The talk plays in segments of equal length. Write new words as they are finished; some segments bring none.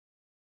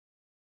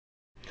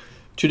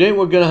Today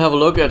we're gonna have a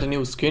look at a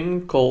new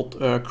skin called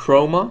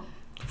Chroma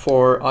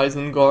for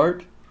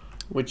Isengard,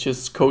 which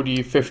is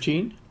Kodi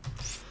 15.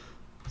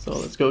 So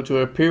let's go to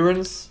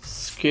Appearance,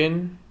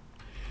 Skin,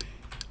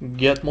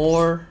 Get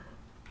More,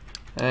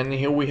 and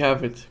here we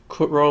have it,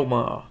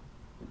 Chroma.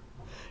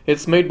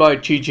 It's made by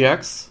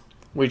TGX,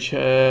 which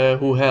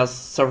who has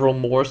several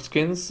more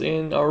skins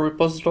in our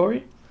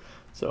repository.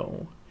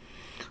 So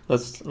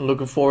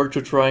looking forward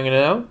to trying it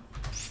out.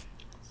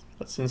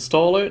 Let's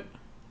install it.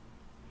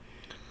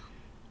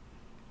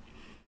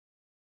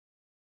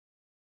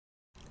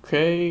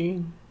 Okay,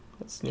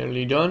 that's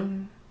nearly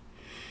done.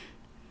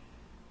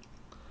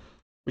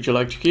 Would you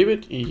like to keep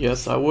it?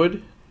 Yes, I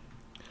would.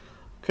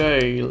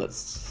 Okay, let's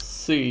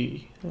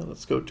see.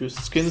 Let's go to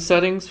skin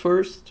settings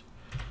first.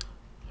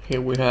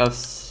 Here we have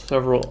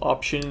several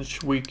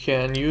options we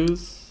can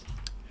use.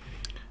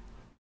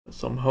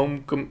 Some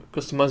home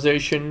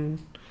customization,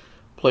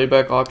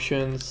 playback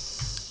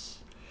options,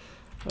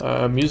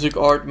 music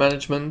art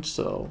management,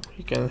 so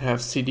you can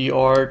have CD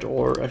art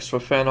or extra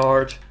fan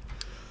art.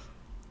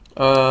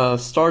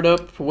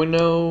 Startup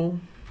window,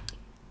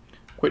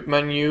 quit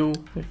menu,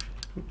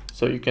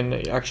 so you can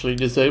actually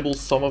disable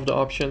some of the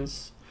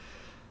options.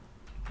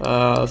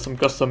 Some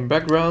custom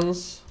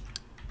backgrounds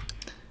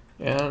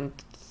and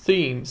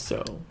themes.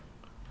 So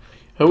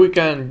here we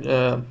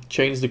can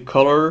change the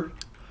color.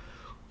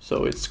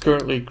 So it's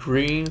currently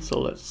green,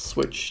 so let's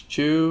switch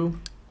to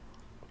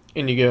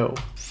indigo.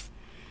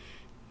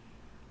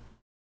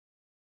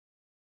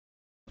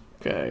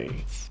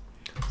 Okay,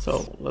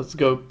 so let's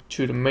go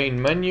to the main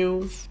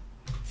menu.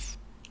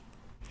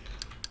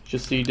 You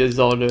see these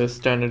are the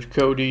standard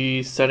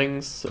Kodi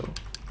settings, so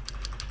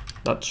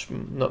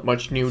not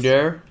much new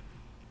there.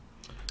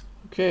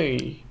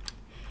 Okay,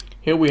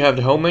 here we have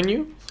the home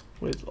menu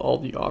with all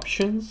the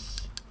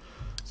options.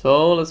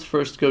 So let's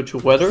first go to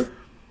weather.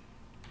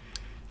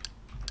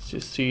 As you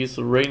see, it's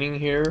raining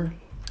here.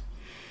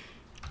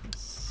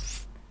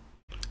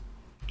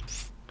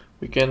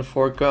 Weekend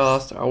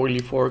forecast, hourly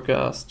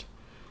forecast.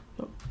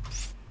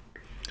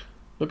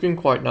 Looking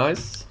quite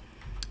nice.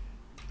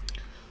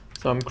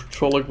 So I'm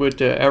controlling with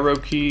the arrow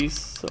keys,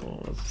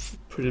 so let's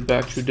put it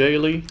back to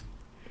daily.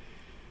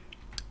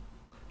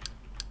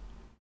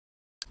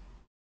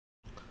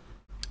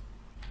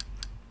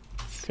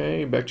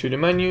 Okay, back to the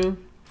menu.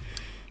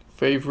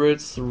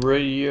 Favorites,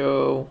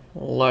 radio,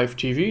 live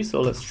TV,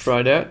 so let's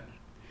try that.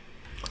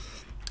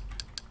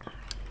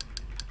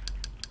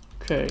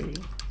 Okay.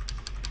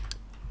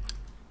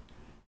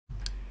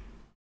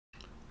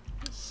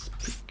 Let's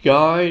pick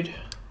guide.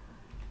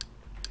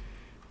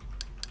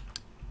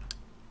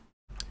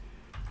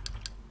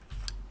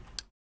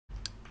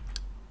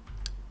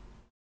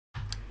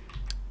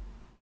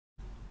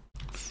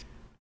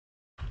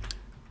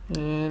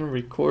 And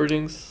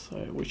recordings,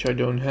 which I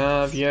don't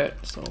have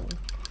yet, so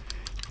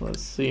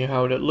let's see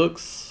how that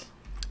looks.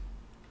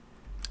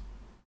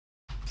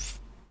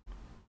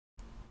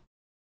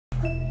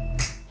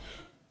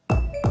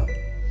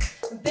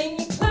 Ben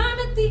je klaar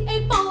met die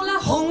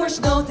ebola,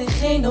 hongersnood en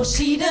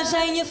genocide?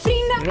 Zijn je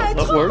vrienden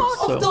uitgemoord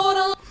of door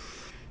een...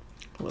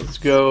 Let's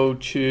go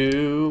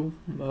to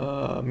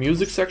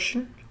music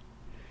section.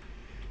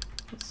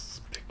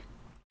 Let's pick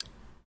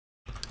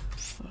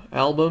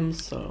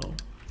albums. So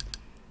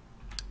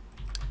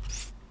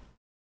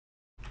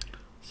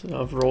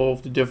I've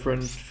rolled the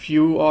different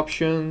view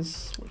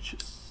options, which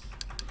looks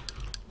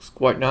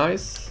quite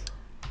nice.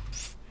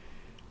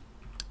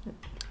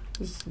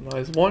 This is a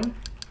nice one.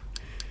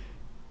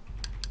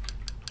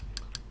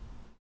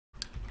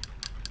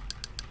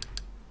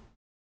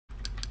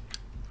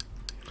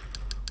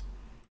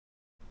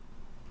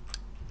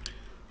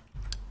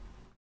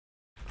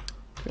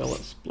 Okay,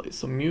 let's play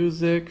some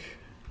music.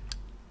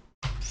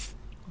 Let's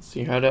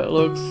see how that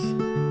looks.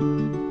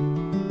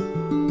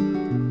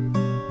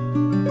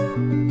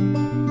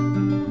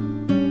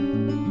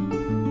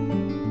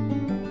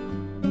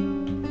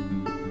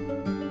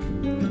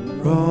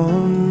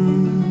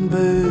 Run,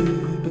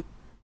 baby.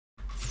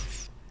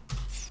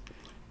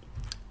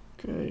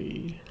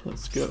 Okay,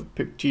 let's go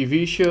pick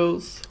TV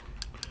shows.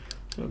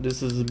 So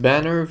this is a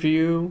banner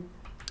view.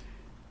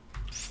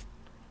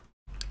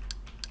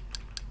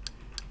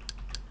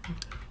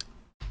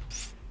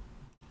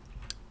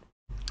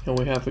 And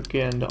we have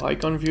again the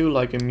icon view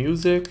like in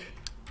music.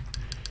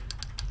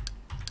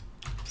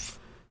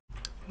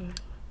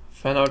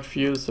 Fan art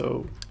view,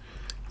 so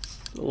it's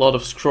a lot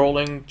of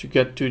scrolling to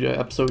get to the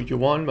episode you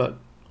want,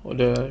 or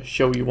the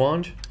show you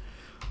want.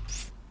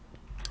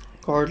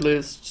 Card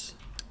lists.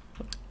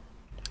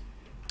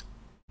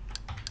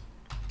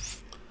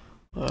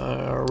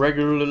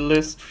 Regular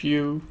list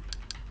view.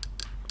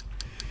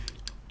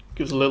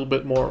 Gives a little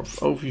bit more of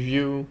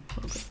overview.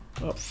 Okay.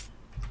 Oh.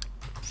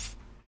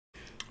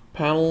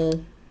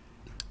 Panel.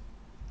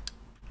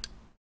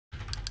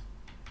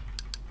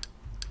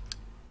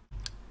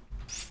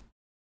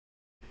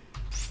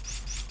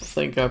 I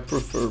think I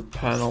prefer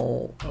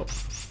panel. Oh.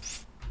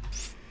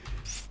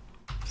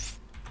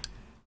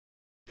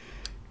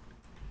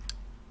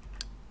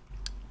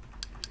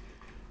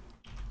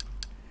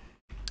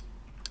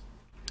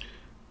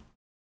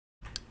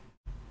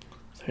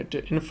 hit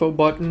the info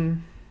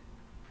button.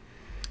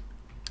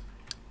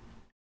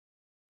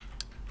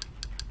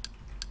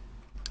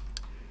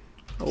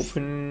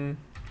 Open.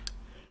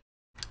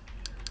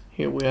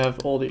 Here we have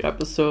all the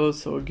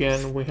episodes. So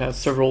again, we have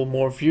several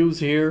more views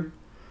here.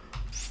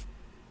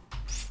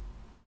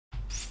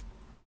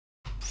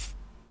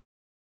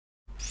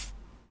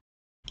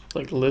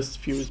 Like list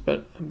view is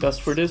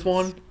best for this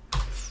one.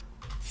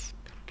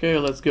 Okay,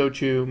 let's go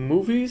to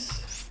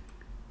movies.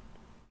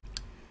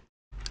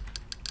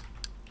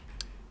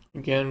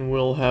 Again,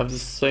 we'll have the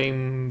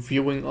same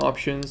viewing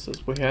options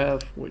as we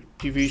have with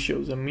TV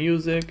shows and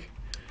music.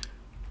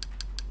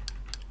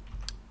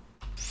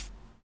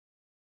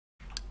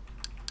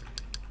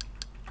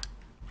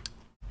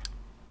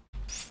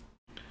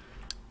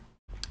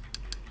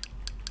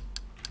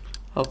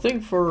 I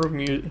think for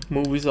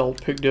movies I'll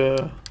pick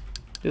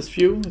this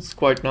view. It's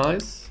quite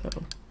nice.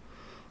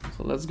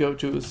 So let's go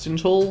to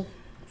Sintel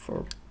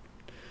for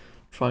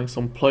trying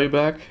some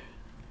playback.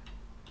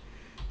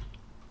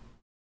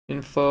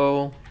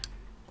 Info,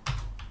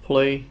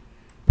 play.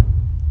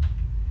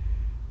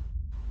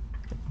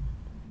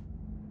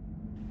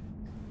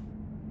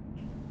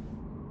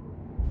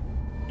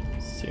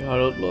 See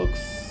how it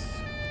looks.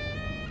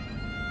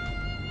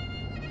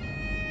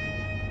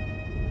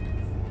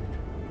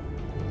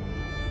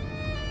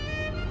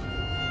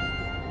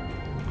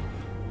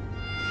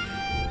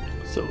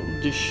 So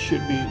this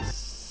should be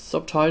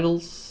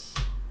subtitles.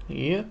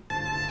 Yep.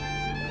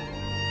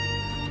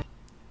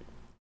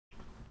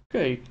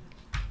 Okay,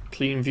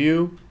 clean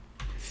view.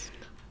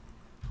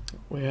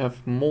 We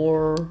have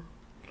more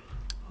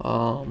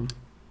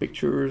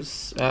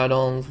pictures,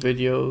 add-ons,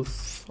 videos.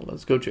 So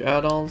let's go to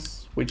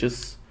add-ons. We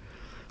just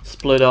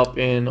split up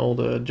in all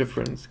the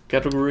different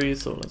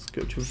categories. So let's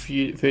go to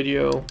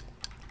video.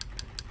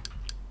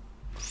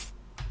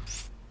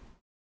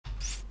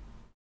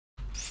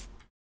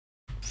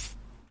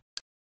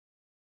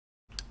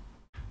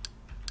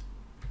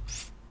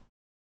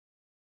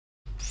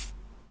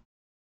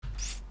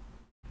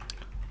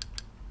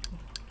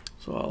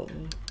 So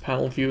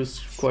panel view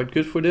is quite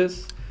good for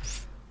this.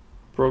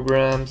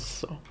 Programs.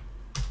 So.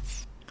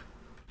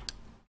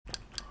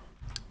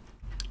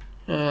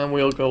 And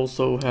we'll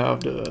also have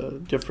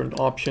the different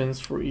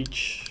options for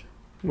each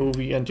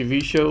movie and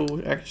TV show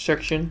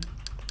section.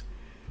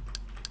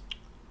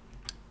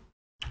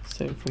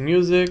 Same for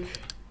music.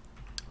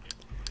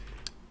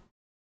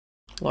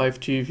 Live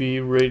TV,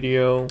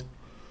 radio,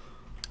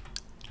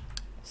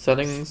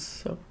 settings.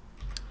 So.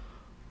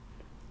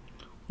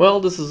 Well,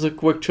 this is a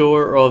quick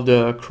tour of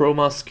the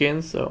Chroma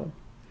skin, so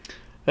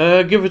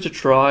give it a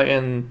try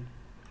and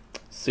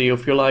see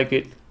if you like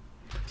it.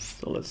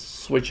 So let's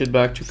switch it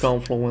back to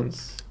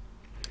Confluence.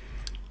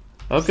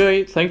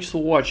 Okay, thanks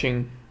for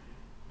watching.